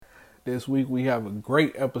This week we have a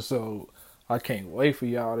great episode. I can't wait for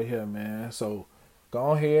y'all to hear, man. So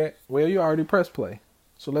go ahead. Well, you already pressed play.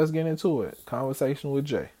 So let's get into it. Conversation with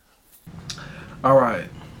Jay. All right.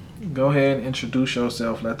 Go ahead and introduce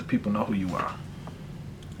yourself. Let the people know who you are.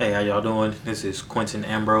 Hey, how y'all doing? This is Quentin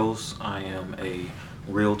Ambrose. I am a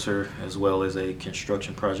realtor as well as a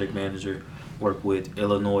construction project manager. Work with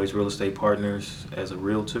Illinois Real Estate Partners as a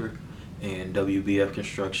realtor and WBF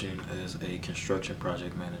Construction as a construction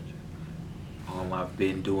project manager. I've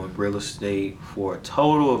been doing real estate for a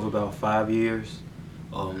total of about 5 years.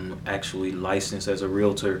 Actually licensed as a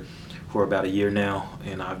realtor for about a year now,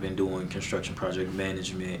 and I've been doing construction project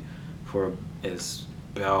management for as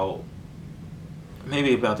about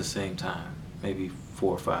maybe about the same time, maybe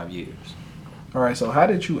 4 or 5 years. All right. So how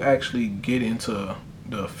did you actually get into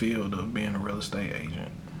the field of being a real estate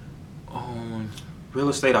agent? Real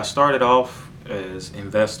estate, I started off as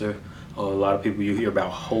investor. A lot of people you hear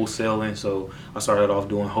about wholesaling, so I started off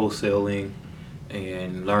doing wholesaling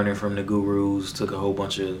and learning from the gurus. Took a whole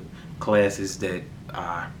bunch of classes that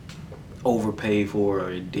I overpaid for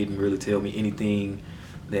or didn't really tell me anything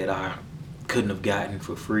that I couldn't have gotten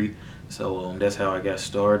for free. So that's how I got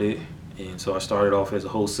started. And so I started off as a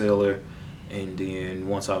wholesaler, and then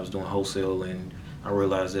once I was doing wholesaling, I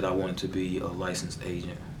realized that I wanted to be a licensed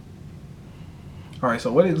agent. All right.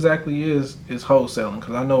 So what exactly is wholesaling?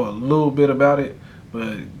 Because I know a little bit about it,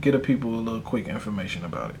 but get the people a little quick information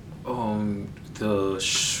about it. The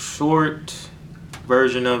short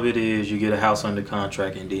version of it is you get a house under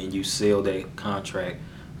contract and then you sell that contract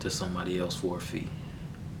to somebody else for a fee.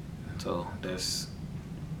 So that's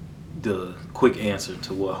the quick answer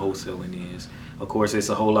to what wholesaling is. Of course, it's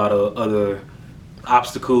a whole lot of other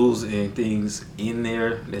obstacles and things in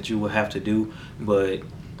there that you will have to do, but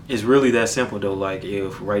it's really that simple though. Like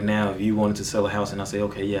if right now, if you wanted to sell a house and I say,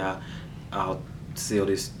 okay, yeah, I'll sell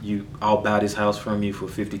this, I'll buy this house from you for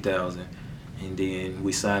 50,000, and then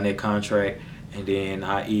we sign that contract, and then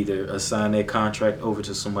I either assign that contract over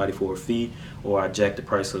to somebody for a fee, or I jack the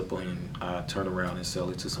price up and I turn around and sell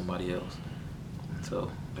it to somebody else.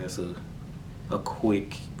 So that's a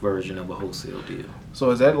quick version of a wholesale deal.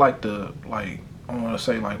 So is that like I want to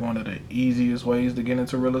say like one of the easiest ways to get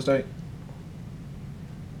into real estate?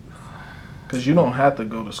 Because you don't have to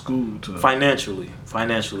go to school to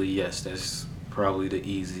Financially, yes, that's probably the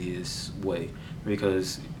easiest way,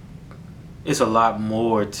 because it's a lot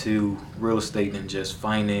more to real estate than just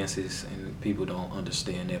finances, and people don't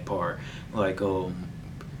understand that part. Like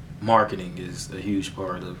marketing is a huge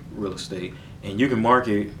part of real estate, and you can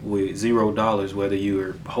market with $0 whether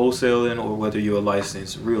you're wholesaling or whether you're a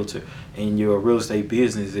licensed realtor, and your real estate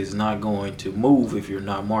business is not going to move if you're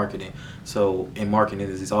not marketing. So in marketing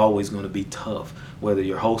is always going to be tough whether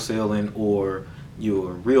you're wholesaling or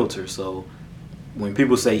you're a realtor. So when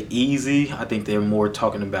people say easy, I think they're more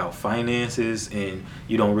talking about finances, and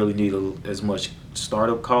you don't really need as much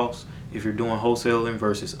startup costs if you're doing wholesaling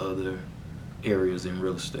versus other areas in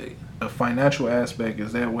real estate. the financial aspect.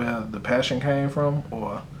 Is that where the passion came from,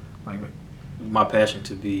 or like? My passion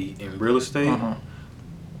to be in real estate, Uh-huh.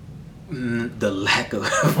 The lack of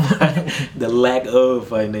the lack of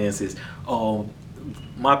finances.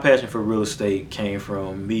 My passion for real estate came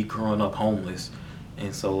from me growing up homeless,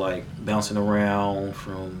 and so like bouncing around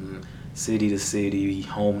from city to city,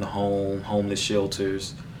 home to home, homeless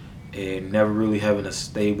shelters, and never really having a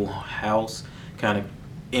stable house kind of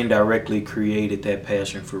indirectly created that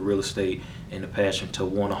passion for real estate and the passion to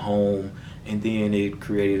want a home, and then it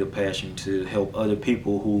created a passion to help other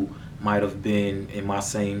people who might have been in my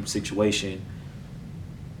same situation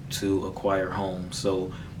to acquire homes.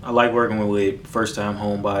 So I like working with first-time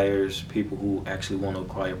home buyers, people who actually want to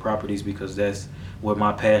acquire properties, because that's what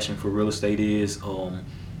my passion for real estate is.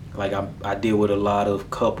 Like I deal with a lot of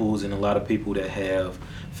couples and a lot of people that have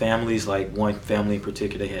families. Like one family in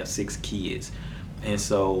particular, they have 6 kids, and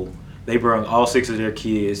so they brought all 6 of their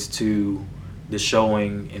kids to the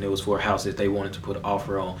showing, and it was for a house that they wanted to put an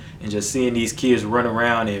offer on. And just seeing these kids run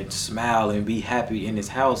around and smile and be happy in this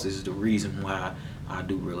house is the reason why I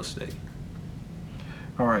do real estate.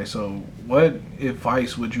 All right. So, what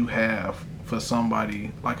advice would you have for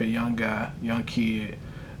somebody like a young guy, young kid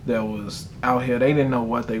that was out here? They didn't know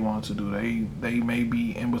what they wanted to do. They may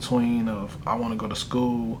be in between of I want to go to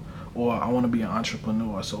school or I want to be an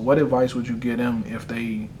entrepreneur. So, what advice would you give them if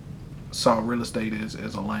they saw real estate as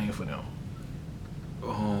a lane for them?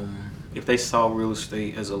 If they saw real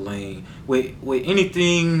estate as a lane, with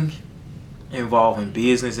anything involving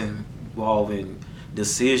business, involving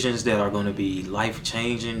decisions that are going to be life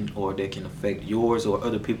changing or that can affect yours or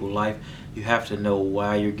other people's life, you have to know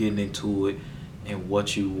why you're getting into it and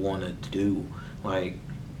what you want to do. Like,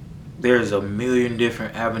 there's a million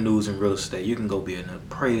different avenues in real estate. You can go be an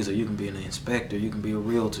appraiser, you can be an inspector, you can be a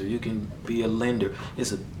realtor, you can be a lender.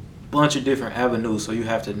 It's a bunch of different avenues, so you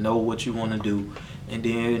have to know what you want to do. And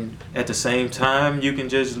then at the same time, you can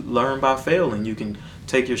just learn by failing. You can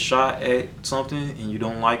take your shot at something and you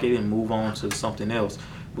don't like it and move on to something else.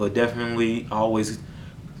 But definitely always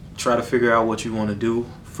try to figure out what you want to do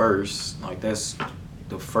first. Like, that's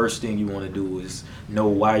the first thing you want to do, is know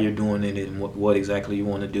why you're doing it and what exactly you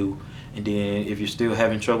want to do. And then if you're still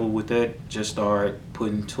having trouble with that, just start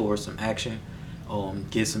putting towards some action.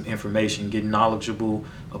 Get some information, get knowledgeable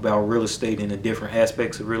about real estate and the different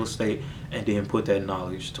aspects of real estate, and then put that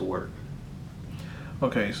knowledge to work.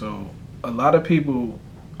 Okay, so a lot of people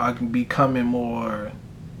are becoming more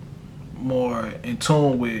in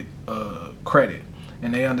tune with credit,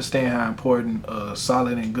 and they understand how important a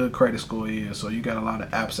solid and good credit score is. So you got a lot of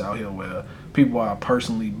apps out here where people are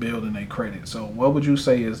personally building their credit. So what would you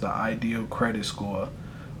say is the ideal credit score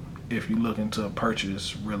if you're looking to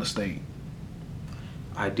purchase real estate?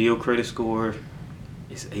 Ideal credit score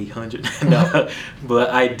is 800. No, but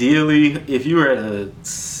ideally, if you're at a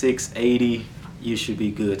 680, you should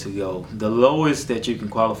be good to go. The lowest that you can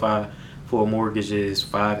qualify for a mortgage is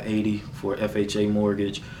 580 for FHA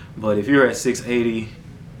mortgage, but if you're at 680,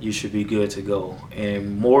 you should be good to go.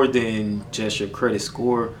 And more than just your credit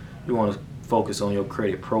score, you want to focus on your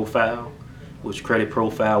credit profile, which credit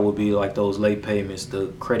profile would be like those late payments, the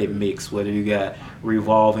credit mix, whether you got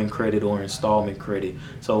revolving credit or installment credit.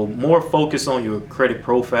 So more focus on your credit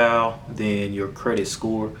profile than your credit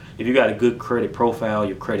score. If you got a good credit profile,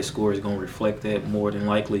 your credit score is going to reflect that more than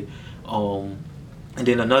likely. And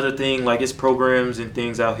then another thing, like, it's programs and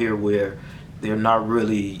things out here where they're not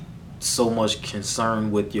really so much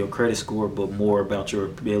concerned with your credit score, but more about your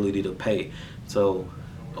ability to pay. So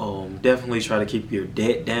definitely try to keep your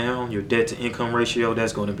debt down. Your debt to income ratio,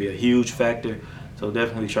 that's going to be a huge factor. So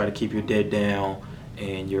definitely try to keep your debt down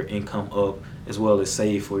and your income up, as well as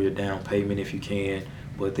save for your down payment if you can.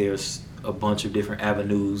 But there's a bunch of different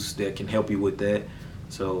avenues that can help you with that.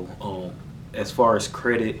 So as far as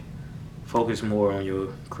credit, focus more on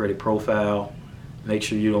your credit profile. Make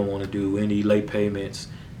sure you don't want to do any late payments.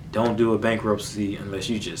 Don't do a bankruptcy unless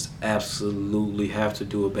you just absolutely have to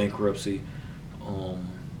do a bankruptcy.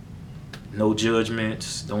 No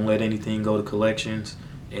judgments. Don't let anything go to collections.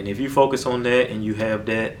 And if you focus on that and you have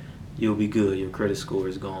that, you'll be good. Your credit score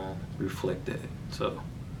is going to reflect that. So,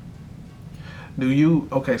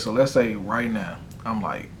 okay, so let's say right now, I'm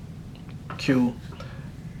like, Q,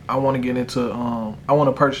 I want to get into, I want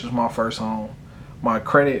to purchase my first home. My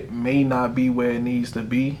credit may not be where it needs to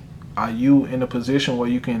be. Are you in a position where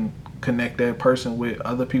you can connect that person with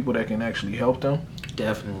other people that can actually help them?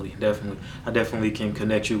 Definitely. I definitely can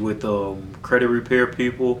connect you with credit repair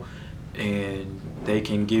people, and they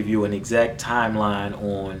can give you an exact timeline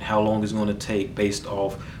on how long it's going to take based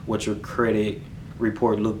off what your credit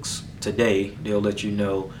report looks today. They'll let you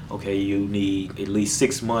know, okay, you need at least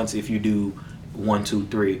 6 months if you do 1, 2,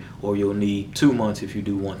 3, or you'll need 2 months if you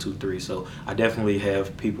do 1, 2, 3. So I definitely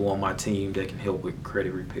have people on my team that can help with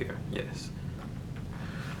credit repair. Yes.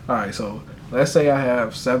 All right, so let's say I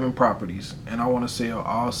have 7 properties and I want to sell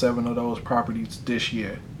all 7 of those properties this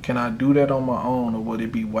year. Can I do that on my own, or would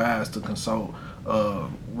it be wise to consult a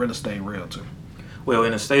real estate realtor? Well,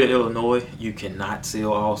 in the state of Illinois, you cannot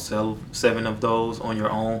sell all 7 of those on your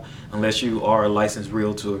own unless you are a licensed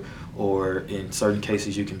realtor, or in certain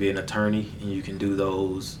cases you can be an attorney and you can do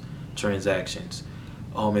those transactions.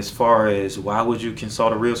 As far as why would you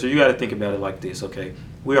consult a realtor, you got to think about it like this. Okay,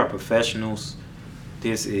 we are professionals.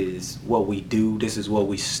 This is what we do. This is what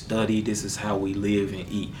we study. This is how we live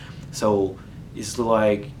and eat. So it's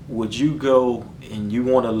like, would you go and you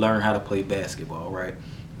want to learn how to play basketball, right?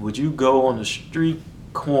 Would you go on the street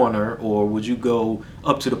corner, or would you go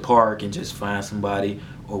up to the park and just find somebody,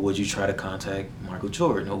 or would you try to contact Michael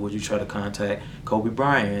Jordan, or would you try to contact Kobe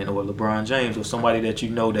Bryant or LeBron James, or somebody that you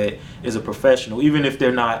know that is a professional? Even if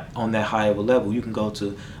they're not on that high of a level, you can go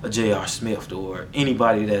to a J.R. Smith, or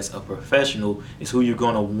anybody that's a professional is who you're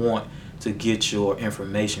going to want to get your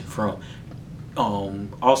information from.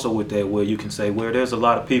 Also with that, where you can say, well, there's a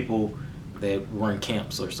lot of people that run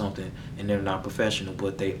camps or something and they're not professional,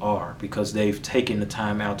 but they are, because they've taken the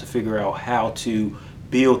time out to figure out how to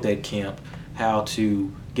build that camp, how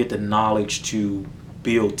to get the knowledge to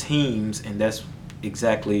build teams, and that's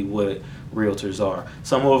exactly what realtors are.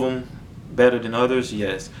 Some of them better than others,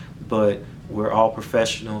 yes, but we're all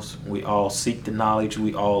professionals. We all seek the knowledge.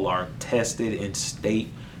 We all are tested and state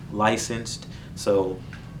licensed. So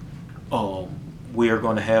we are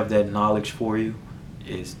going to have that knowledge for you,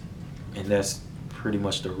 and that's pretty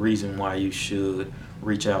much the reason why you should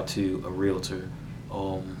reach out to a realtor,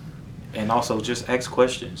 um, and also just ask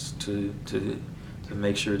questions to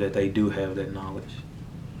make sure that they do have that knowledge.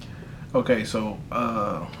 Okay, so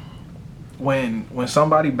when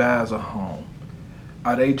somebody buys a home,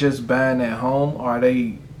 are they just buying that home, or are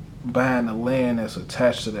they buying the land that's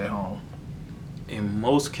attached to that home? In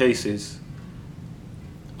most cases,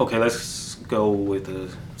 okay, let's go with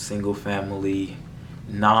a single family,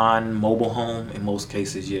 non-mobile home. In most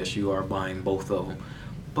cases, yes, you are buying both of them.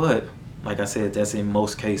 But like I said, that's in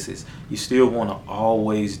most cases. You still want to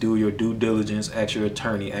always do your due diligence, ask your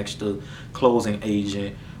attorney, ask the closing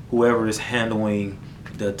agent, whoever is handling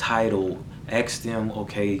the title, ask them,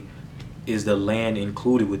 okay, is the land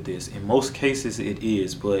included with this? In most cases, it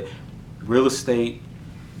is, but real estate,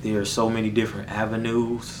 there are so many different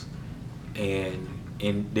avenues, and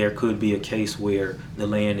there could be a case where the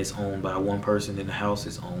land is owned by one person and the house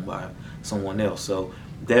is owned by someone else. So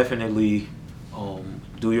definitely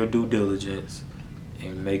do your due diligence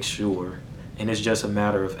and make sure. And it's just a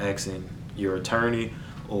matter of asking your attorney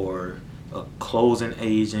or a closing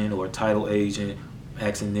agent or a title agent,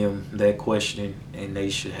 asking them that question, and they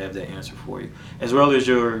should have that answer for you. As well as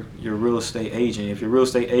your real estate agent. If your real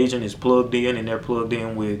estate agent is plugged in and they're plugged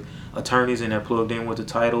in with attorneys and they're plugged in with the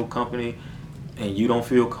title company, and you don't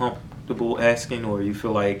feel comfortable asking, or you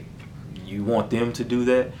feel like you want them to do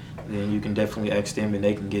that, then you can definitely ask them and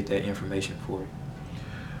they can get that information for you.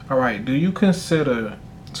 All right. Do you consider?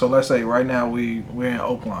 So let's say right now we're in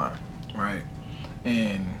Oakland, right?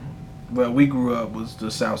 And well, we grew up was the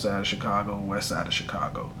south side of Chicago, west side of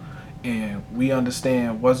Chicago, and we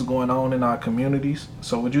understand what's going on in our communities.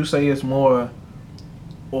 So would you say it's more,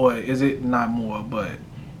 or is it not more, but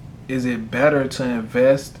is it better to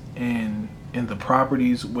invest in the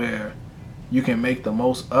properties where you can make the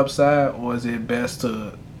most upside, or is it best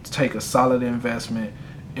to take a solid investment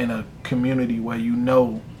in a community where you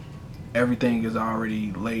know everything is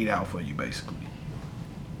already laid out for you, basically?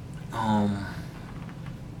 Um,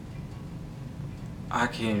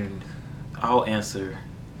 I'll answer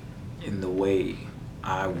in the way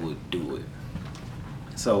I would do it.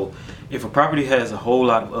 So, if a property has a whole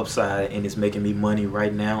lot of upside and it's making me money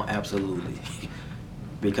right now, absolutely.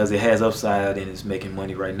 Because it has upside and it's making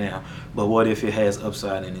money right now. But what if it has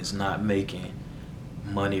upside and it's not making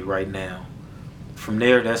money right now? From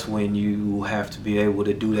there, that's when you have to be able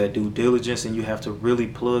to do that due diligence, and you have to really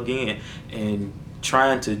plug in. And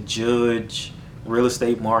trying to judge real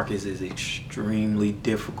estate markets is extremely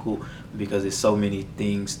difficult because there's so many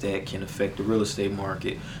things that can affect the real estate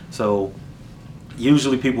market. So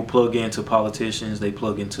usually people plug into politicians, they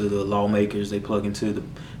plug into the lawmakers, they plug into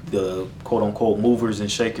the quote unquote movers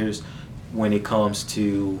and shakers when it comes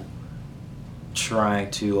to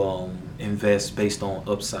trying to invest based on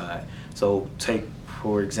upside. So take,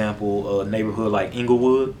 for example, a neighborhood like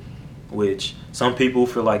Inglewood, which some people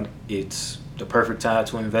feel like it's the perfect time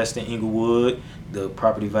to invest in Inglewood. The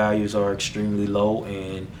property values are extremely low,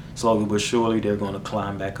 and slowly but surely they're going to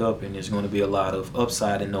climb back up, and there's going to be a lot of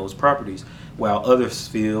upside in those properties. While others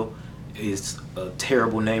feel it's a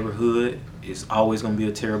terrible neighborhood, it's always going to be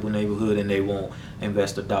a terrible neighborhood, and they won't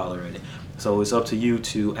invest a dollar in it. So it's up to you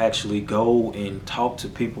to actually go and talk to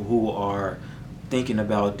people who are thinking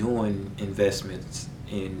about doing investments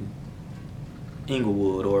in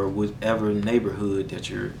Inglewood or whatever neighborhood that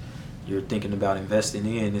you're thinking about investing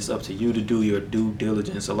in. It's up to you to do your due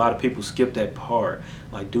diligence. A lot of people skip that part.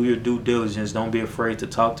 Like, do your due diligence. Don't be afraid to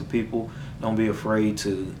talk to people. Don't be afraid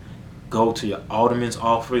to go to your alderman's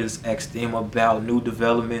office, ask them about new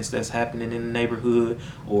developments that's happening in the neighborhood,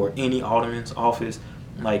 or any alderman's office.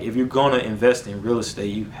 Like, if you're gonna invest in real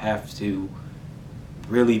estate, you have to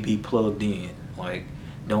really be plugged in. Like,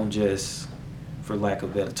 don't just, for lack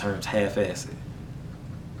of better terms, half-ass it.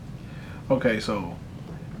 Okay, so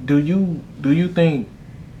do you think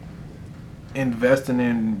investing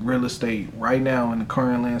in real estate right now in the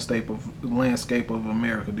current landscape of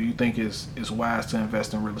America, do you think it's wise to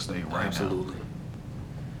invest in real estate right Absolutely.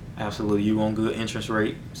 now? Absolutely. You want good interest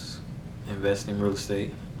rates, invest in real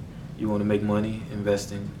estate. You want to make money,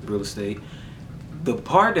 invest in real estate. The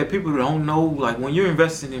part that people don't know, like when you're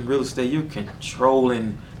investing in real estate, you're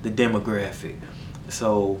controlling the demographic.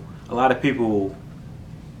 So a lot of people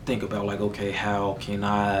think about, like, okay, how can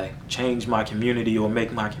I change my community or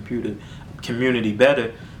make my community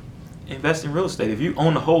better? Invest in real estate. If you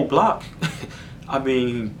own the whole block, I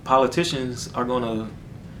mean, politicians they're gonna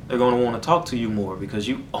want to talk to you more because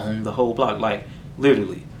you own the whole block. Like,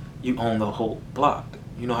 literally, you own the whole block.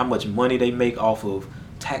 You know how much money they make off of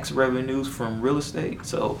tax revenues from real estate?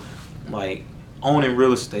 So, like, owning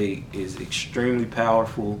real estate is extremely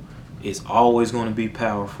powerful. It's always going to be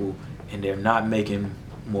powerful, and they're not making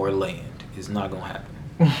more land. It's not gonna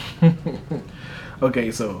happen.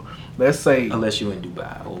 Okay, so let's say Unless you're in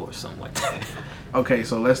Dubai or something like that. okay,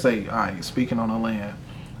 so let's say, all right, speaking on the land,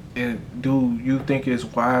 and do you think it's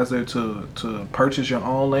wiser to purchase your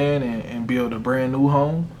own land and build a brand new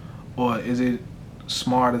home, or is it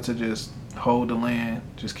smarter to just hold the land,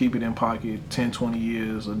 just keep it in pocket 10, 20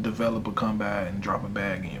 years, a developer come by and drop a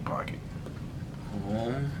bag in your pocket?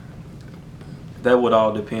 Um, that would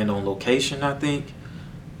all depend on location, I think.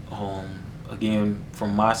 Again,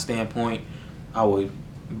 from my standpoint, I would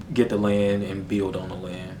get the land and build on the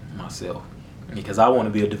land myself because I want to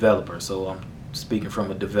be a developer. So I'm speaking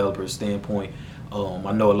from a developer standpoint.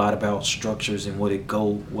 I know a lot about structures and what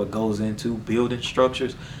goes into building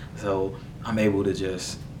structures. So I'm able to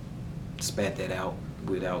just spat that out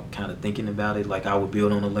without kind of thinking about it. Like I would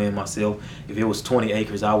build on the land myself. If it was 20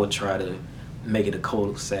 acres, I would try to make it a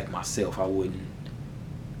cul-de-sac myself. I wouldn't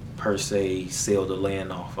per se sell the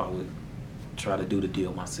land off. I would try to do the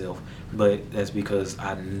deal myself. But that's because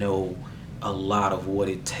I know a lot of what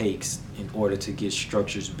it takes in order to get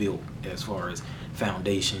structures built, as far as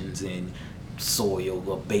foundations and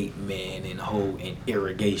soil abatement and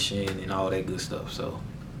irrigation and all that good stuff. So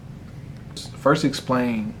First,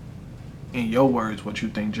 explain in your words what you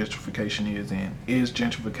think gentrification is, and is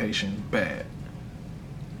gentrification bad?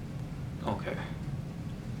 okay.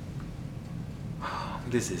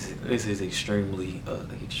 This is extremely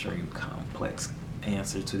extreme complex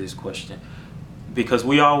answer to this question, because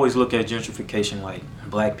we always look at gentrification like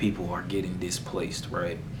black people are getting displaced,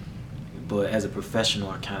 right? But as a professional,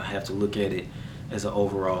 I kind of have to look at it as an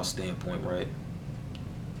overall standpoint, right?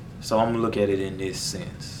 So I'm gonna look at it in this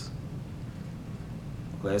sense.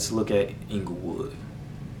 Let's look at Inglewood.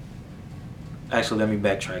 Actually, let me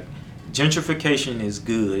backtrack. Gentrification is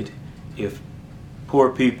good if poor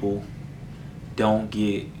people don't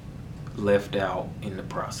get left out in the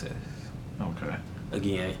process. Okay.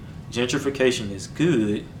 Again, gentrification is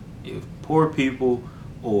good if poor people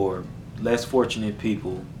or less fortunate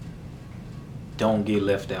people don't get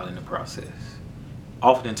left out in the process.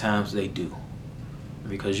 Oftentimes they do.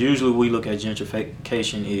 Because usually we look at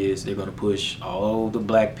gentrification is they're going to push all the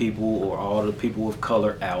black people or all the people of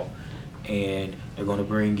color out, and they're going to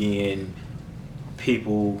bring in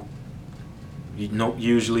people,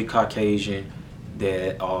 usually Caucasian,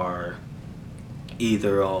 that are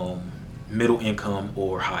either middle income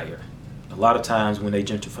or higher. A lot of times when they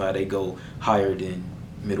gentrify, they go higher than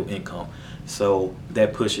middle income. So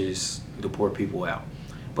that pushes the poor people out.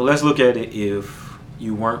 But let's look at it if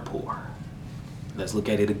you weren't poor. Let's look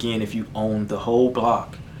at it again if you owned the whole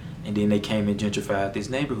block and then they came and gentrified this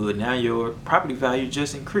neighborhood. Now your property value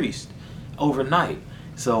just increased overnight.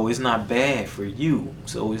 So it's not bad for you.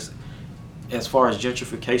 So it's, as far as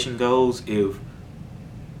gentrification goes, if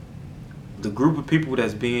the group of people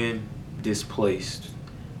that's being displaced,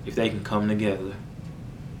 if they can come together,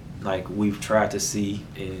 like we've tried to see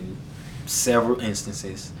in several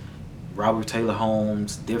instances, Robert Taylor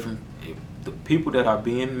Homes, the people that are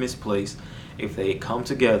being misplaced, if they come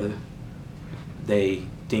together, they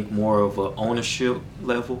think more of an ownership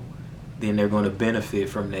level, then they're going to benefit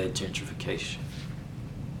from that gentrification,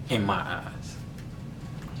 in my eyes.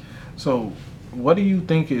 So what do you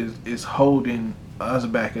think is holding us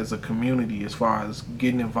back as a community as far as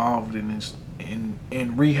getting involved in this, in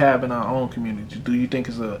rehabbing our own community? Do you think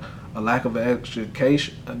it's a lack of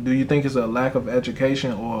education? Do you think it's a lack of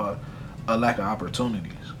education or a lack of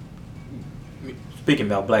opportunities? Speaking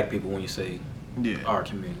about black people, when you say Yeah. our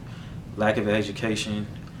community, lack of education,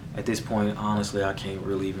 at this point, honestly, I can't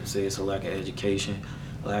really even say it's a lack of education,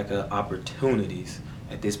 lack of opportunities.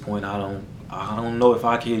 At this point, I don't know if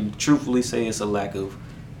I can truthfully say it's a lack of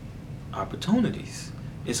opportunities.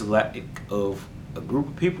 It's a lack of a group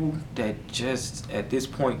of people that just at this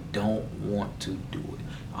point don't want to do it.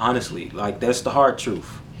 Honestly, like that's the hard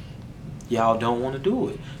truth. Y'all don't want to do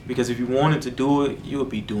it, because if you wanted to do it, you would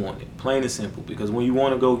be doing it, plain and simple. Because when you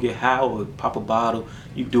want to go get high or pop a bottle,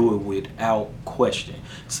 you do it without question.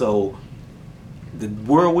 So the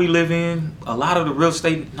world we live in, a lot of the real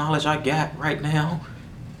estate knowledge I got right now,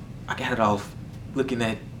 I got it off looking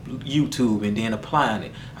at YouTube and then applying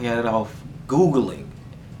it. I got it off Googling.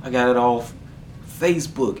 I got it off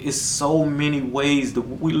Facebook. It's so many ways that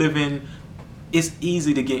we live in. It's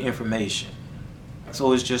easy to get information.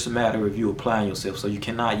 So it's just a matter of you applying yourself. So you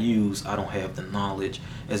cannot use I don't have the knowledge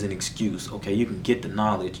as an excuse. Okay, you can get the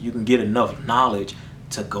knowledge. You can get enough knowledge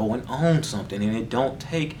to go and own something. And it don't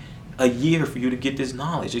take a year for you to get this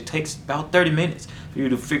knowledge. It takes about 30 minutes for you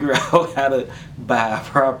to figure out how to buy a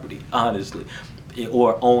property, honestly,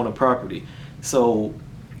 or own a property. So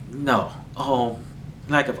no.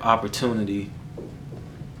 lack of opportunity.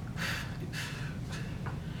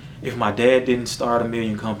 If my dad didn't start a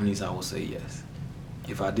million companies, I would say yes.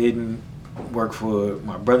 If I didn't work for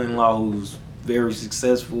my brother-in-law, who's very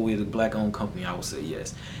successful with a black-owned company, I would say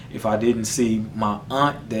yes. If I didn't see my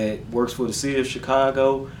aunt that works for the city of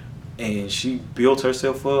Chicago, and she built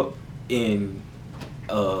herself up in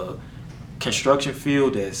a construction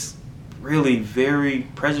field that's really very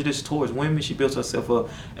prejudiced towards women, she built herself up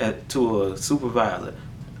to a supervisor,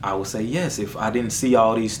 I would say yes. If I didn't see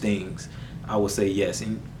all these things, I would say yes.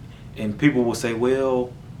 And people will say,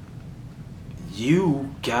 well,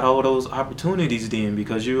 you got all those opportunities then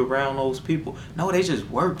because you're around those people. No, they just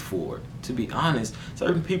worked for it, to be honest.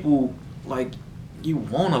 Certain people, like, you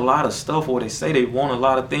want a lot of stuff, or they say they want a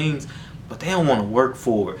lot of things, but they don't want to work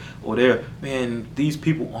for it. Or man, these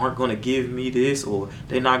people aren't going to give me this, or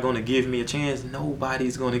they're not going to give me a chance.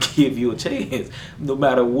 Nobody's going to give you a chance, no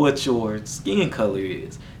matter what your skin color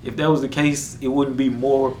is. If that was the case, it wouldn't be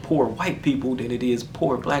more poor white people than it is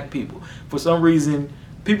poor black people. For some reason,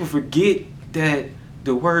 people forget that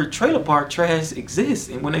the word trailer park trash exists.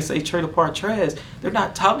 And when they say trailer park trash, they're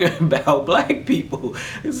not talking about black people.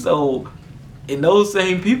 So, and those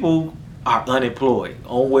same people are unemployed,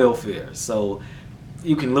 on welfare. So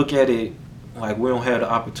you can look at it like we don't have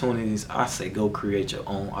the opportunities. I say go create your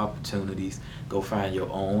own opportunities, go find your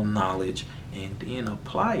own knowledge, and then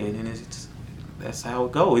apply it. And that's how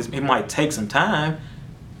it goes. It might take some time.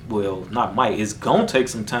 Well, not might. It's going to take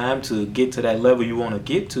some time to get to that level you want to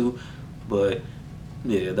get to. But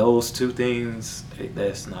yeah, those two things,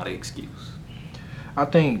 that's not an excuse. I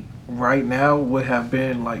think right now would have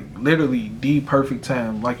been like literally the perfect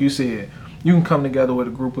time. Like you said, you can come together with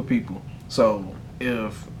a group of people. So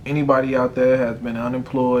if anybody out there has been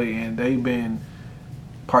unemployed and they've been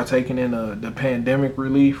partaking in the pandemic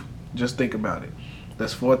relief, just think about it.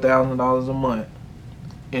 That's $4,000 a month.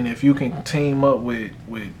 And if you can team up with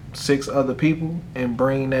 6 other people and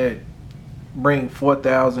bring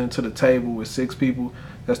 $4,000 to the table with 6 people,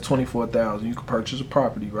 that's $24,000. You can purchase a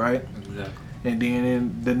property, right? Exactly. And then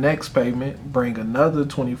in the next payment, bring another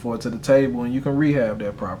 $24,000 to the table, and you can rehab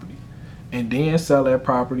that property, and then sell that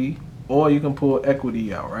property, or you can pull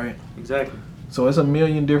equity out, right? Exactly. So it's a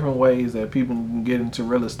million different ways that people can get into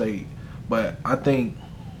real estate. But I think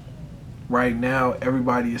right now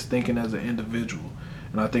everybody is thinking as an individual,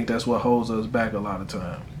 and I think that's what holds us back a lot of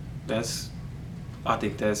time. I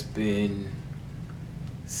think that's been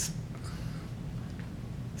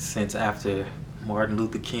since after Martin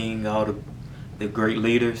Luther King, all the great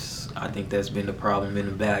leaders. I think that's been the problem in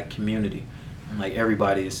the black community. And like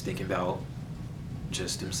everybody is thinking about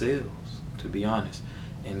just themselves, to be honest.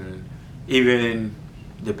 And even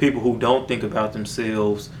the people who don't think about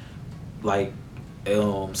themselves, like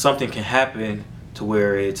something can happen to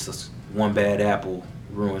where it's one bad apple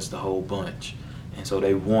ruins the whole bunch. And so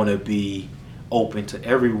they want to be open to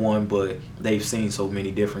everyone, but they've seen so many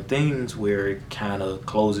different things where it kind of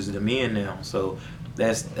closes them in now. So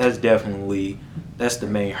that's definitely the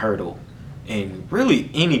main hurdle. And really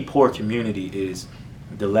any poor community is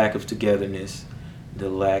the lack of togetherness, the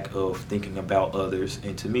lack of thinking about others.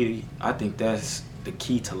 And to me, I think that's the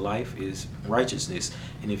key to life is righteousness.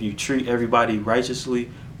 And if you treat everybody righteously,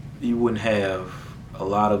 you wouldn't have a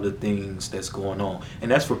lot of the things that's going on. And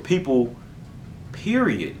that's for people,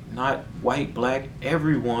 period, not white, black.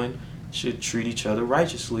 Everyone should treat each other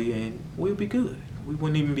righteously and we'll be good. We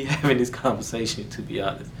wouldn't even be having this conversation, to be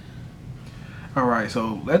honest. All right,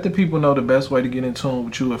 so let the people know the best way to get in tune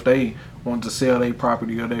with you if they want to sell their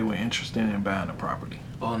property or they were interested in buying a property.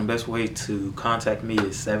 Well, the best way to contact me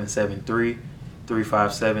is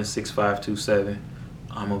 773-357-6527.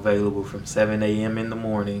 I'm available from 7 a.m. in the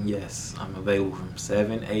morning. Yes, I'm available from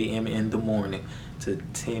 7 a.m. in the morning to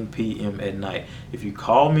 10 p.m. at night. If you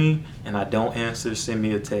call me and I don't answer, send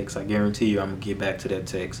me a text. I guarantee you I'm going to get back to that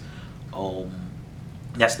text.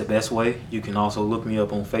 That's the best way. You can also look me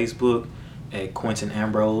up on Facebook at Quentin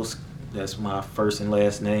Ambrose. That's my first and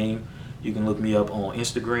last name. You can look me up on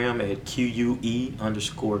Instagram at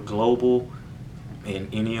QUE_global. In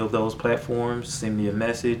any of those platforms, send me a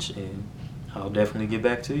message and I'll definitely get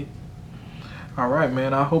back to you. All right,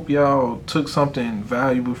 man. I hope y'all took something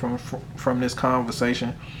valuable from this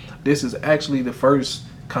conversation. This is actually the first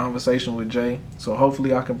conversation with Jay, so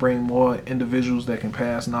hopefully I can bring more individuals that can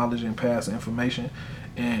pass knowledge and pass information,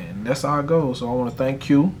 and that's our goal. So I want to thank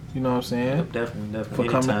you. You know what I'm saying? Yep, definitely for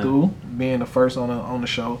coming through, being the first on the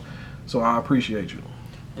show. So I appreciate you.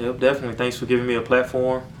 Yep, definitely. Thanks for giving me a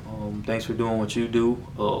platform. Thanks for doing what you do.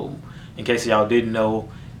 In case y'all didn't know,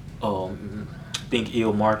 Think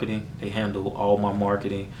Ill Marketing. They handle all my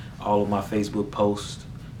marketing, all of my Facebook posts.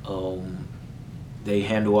 They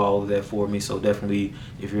handle all of that for me. So definitely,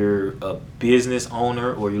 if you're a business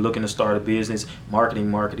owner or you're looking to start a business,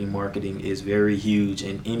 marketing is very huge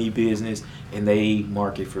in any business, and they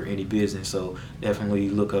market for any business. So definitely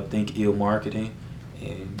look up Think Ill Marketing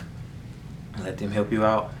and let them help you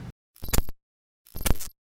out.